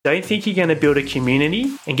Don't think you're going to build a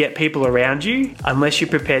community and get people around you unless you're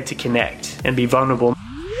prepared to connect and be vulnerable.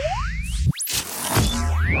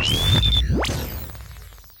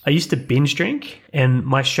 I used to binge drink, and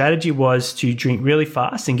my strategy was to drink really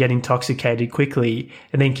fast and get intoxicated quickly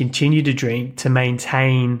and then continue to drink to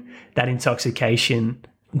maintain that intoxication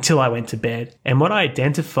until I went to bed. And what I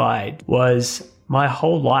identified was my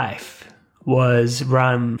whole life was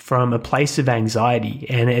run from a place of anxiety,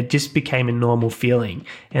 and it just became a normal feeling.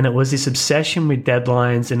 And it was this obsession with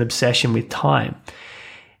deadlines and obsession with time.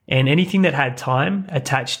 And anything that had time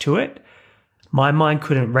attached to it, my mind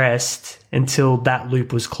couldn't rest until that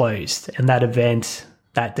loop was closed and that event,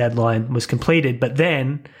 that deadline was completed. But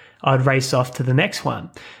then I'd race off to the next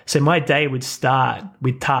one. So my day would start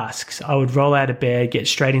with tasks. I would roll out of bed, get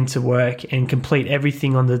straight into work and complete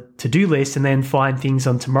everything on the to-do list, and then find things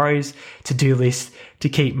on tomorrow's to-do list to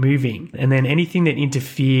keep moving. And then anything that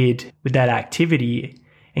interfered with that activity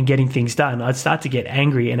and getting things done, I'd start to get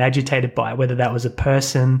angry and agitated by, whether that was a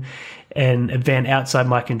person, an event outside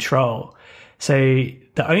my control. So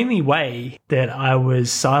the only way that I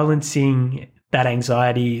was silencing that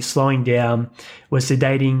anxiety, slowing down, was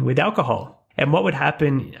sedating with alcohol. And what would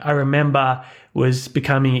happen, I remember, was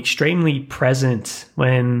becoming extremely present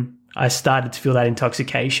when I started to feel that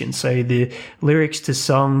intoxication. So the lyrics to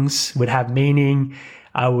songs would have meaning.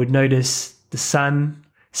 I would notice the sun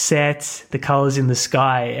set, the colors in the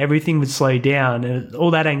sky, everything would slow down, and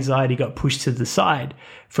all that anxiety got pushed to the side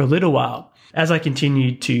for a little while. As I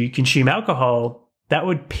continued to consume alcohol, that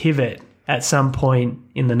would pivot at some point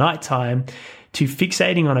in the nighttime to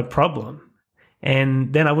fixating on a problem.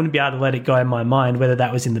 And then I wouldn't be able to let it go in my mind, whether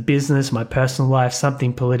that was in the business, my personal life,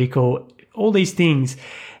 something political, all these things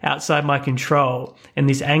outside my control. And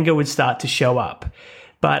this anger would start to show up.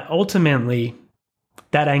 But ultimately,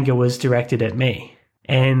 that anger was directed at me.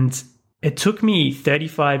 And it took me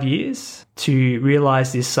 35 years to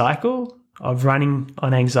realize this cycle of running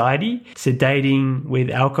on anxiety, sedating with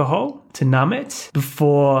alcohol to numb it,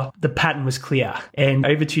 before the pattern was clear. And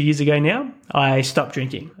over 2 years ago now, I stopped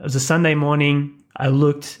drinking. It was a Sunday morning. I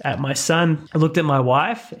looked at my son, I looked at my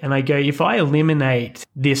wife, and I go, if I eliminate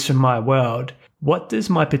this from my world, what does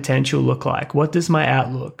my potential look like? What does my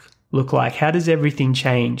outlook look like? How does everything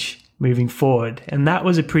change moving forward? And that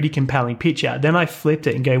was a pretty compelling picture. Then I flipped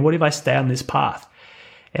it and go, what if I stay on this path?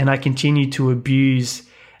 And I continued to abuse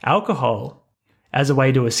alcohol as a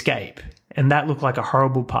way to escape. And that looked like a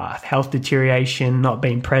horrible path. Health deterioration, not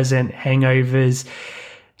being present, hangovers,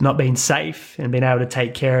 not being safe and being able to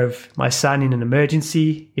take care of my son in an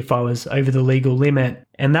emergency if I was over the legal limit.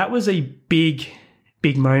 And that was a big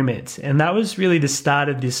moment. And that was really the start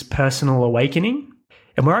of this personal awakening.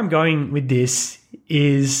 And where I'm going with this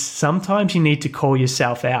is sometimes you need to call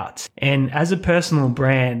yourself out. And as a personal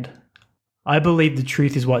brand, I believe the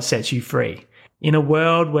truth is what sets you free. In a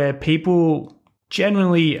world where people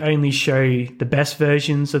generally only show the best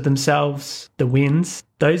versions of themselves, the wins,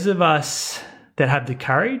 those of us that have the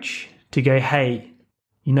courage to go, hey,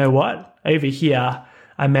 you know what? Over here,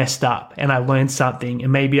 I messed up and I learned something,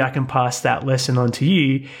 and maybe I can pass that lesson on to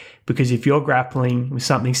you, because if you're grappling with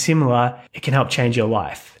something similar, it can help change your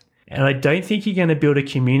life. And I don't think you're going to build a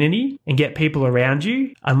community and get people around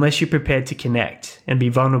you unless you're prepared to connect and be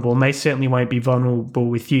vulnerable. And they certainly won't be vulnerable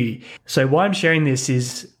with you. So why I'm sharing this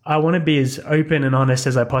is I want to be as open and honest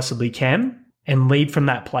as I possibly can and lead from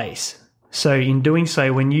that place. So in doing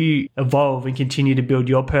so, when you evolve and continue to build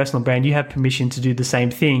your personal brand, you have permission to do the same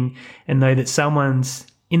thing and know that someone's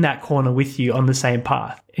in that corner with you on the same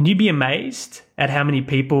path. And you'd be amazed at how many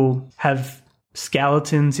people have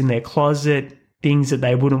skeletons in their closet, things that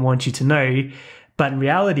they wouldn't want you to know. But in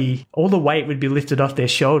reality, all the weight would be lifted off their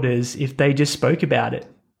shoulders if they just spoke about it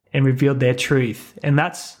and revealed their truth. And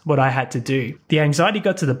that's what I had to do. The anxiety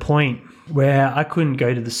got to the point where I couldn't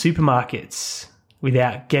go to the supermarkets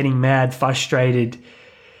without getting mad, frustrated.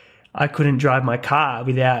 I couldn't drive my car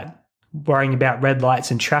without worrying about red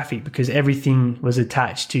lights and traffic, because everything was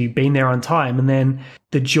attached to being there on time. And then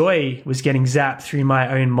the joy was getting zapped through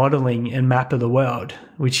my own modeling and map of the world,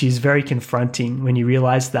 which is very confronting when you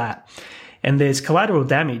realize that. And there's collateral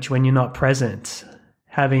damage when you're not present.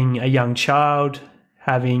 Having a young child,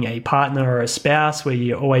 having a partner or a spouse where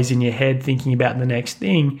you're always in your head thinking about the next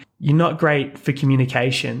thing, you're not great for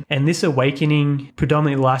communication. And this awakening,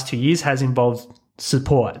 predominantly the last 2 years, has involved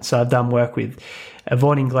support. So I've done work with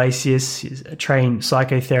Yvonne Iglesias, a trained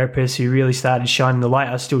psychotherapist who really started shining the light.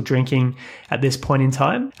 I was still drinking at this point in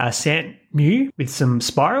time. Sant Mu with some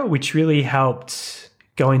Spiral, which really helped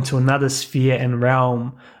go into another sphere and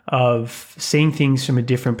realm of seeing things from a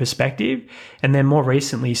different perspective. And then more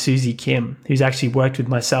recently, Susie Kim, who's actually worked with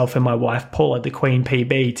myself and my wife, Paula, the Queen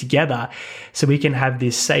PB, together, so we can have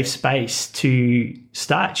this safe space to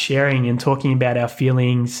start sharing and talking about our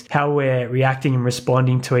feelings, how we're reacting and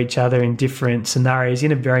responding to each other in different scenarios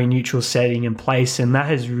in a very neutral setting and place. And that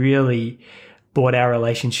has really brought our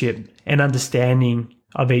relationship and understanding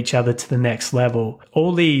of each other to the next level.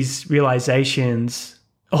 All these realizations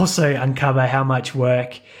also uncover how much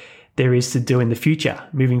work there is to do in the future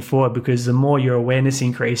moving forward, because the more your awareness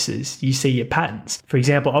increases, you see your patterns. For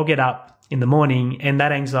example, I'll get up in the morning and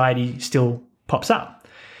that anxiety still pops up.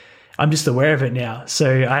 I'm just aware of it now.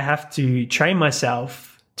 So I have to train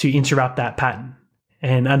myself to interrupt that pattern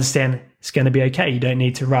and understand it's going to be okay. You don't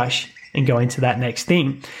need to rush and go into that next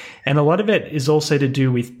thing. And a lot of it is also to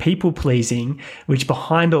do with people pleasing, which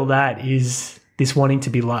behind all that is this wanting to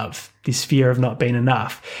be loved, this fear of not being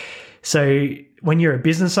enough. So when you're a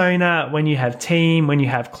business owner, when you have team, when you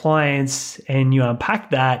have clients, and you unpack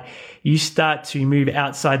that, you start to move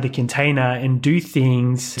outside the container and do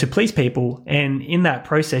things to please people. And in that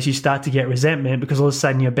process, you start to get resentment because all of a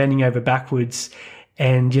sudden you're bending over backwards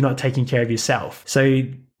and you're not taking care of yourself. So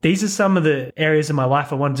these are some of the areas of my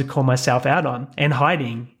life I wanted to call myself out on, and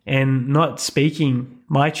hiding and not speaking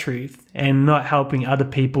my truth and not helping other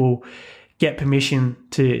people get permission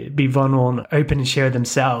to be vulnerable and open and share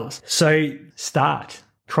themselves. So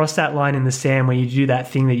cross that line in the sand where you do that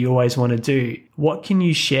thing that you always want to do. What can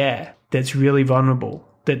you share that's really vulnerable,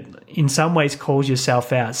 that in some ways calls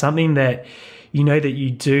yourself out, something that you know that you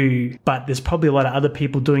do, but there's probably a lot of other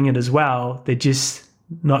people doing it as well. They're just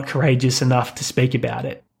not courageous enough to speak about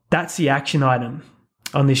it. That's the action item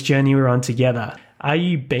on this journey we're on together. Are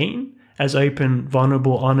you being as open,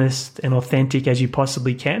 vulnerable, honest, and authentic as you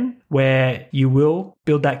possibly can, where you will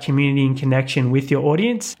build that community and connection with your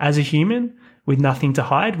audience as a human with nothing to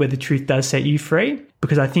hide, where the truth does set you free?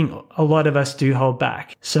 Because I think a lot of us do hold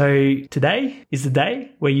back. So today is the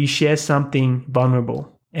day where you share something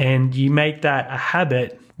vulnerable and you make that a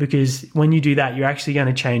habit, because when you do that, you're actually going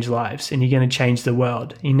to change lives and you're going to change the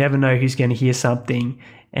world. You never know who's going to hear something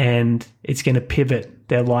and it's going to pivot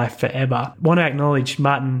their life forever. I want to acknowledge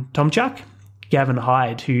Martin Tomchuk, Gavin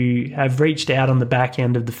Hyde, who have reached out on the back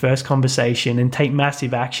end of the first conversation and take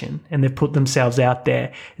massive action, and they've put themselves out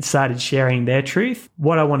there and started sharing their truth.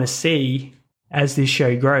 What I want to see as this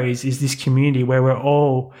show grows is this community where we're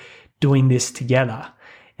all doing this together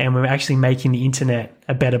and we're actually making the internet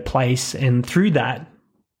a better place. And through that,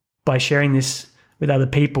 by sharing this with other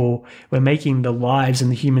people, we're making the lives and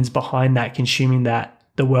the humans behind that, consuming that,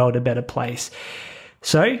 the world a better place.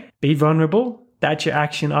 So be vulnerable. That's your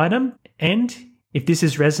action item. And if this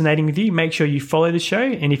is resonating with you, make sure you follow the show.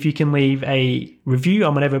 And if you can leave a review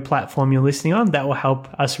on whatever platform you're listening on, that will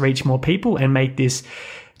help us reach more people and make this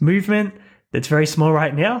movement that's very small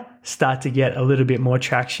right now start to get a little bit more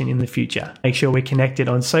traction in the future. Make sure we're connected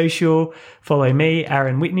on social. Follow me,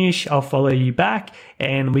 Aaron Whitnish. I'll follow you back,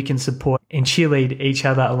 and we can support and cheerlead each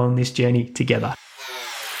other along this journey together.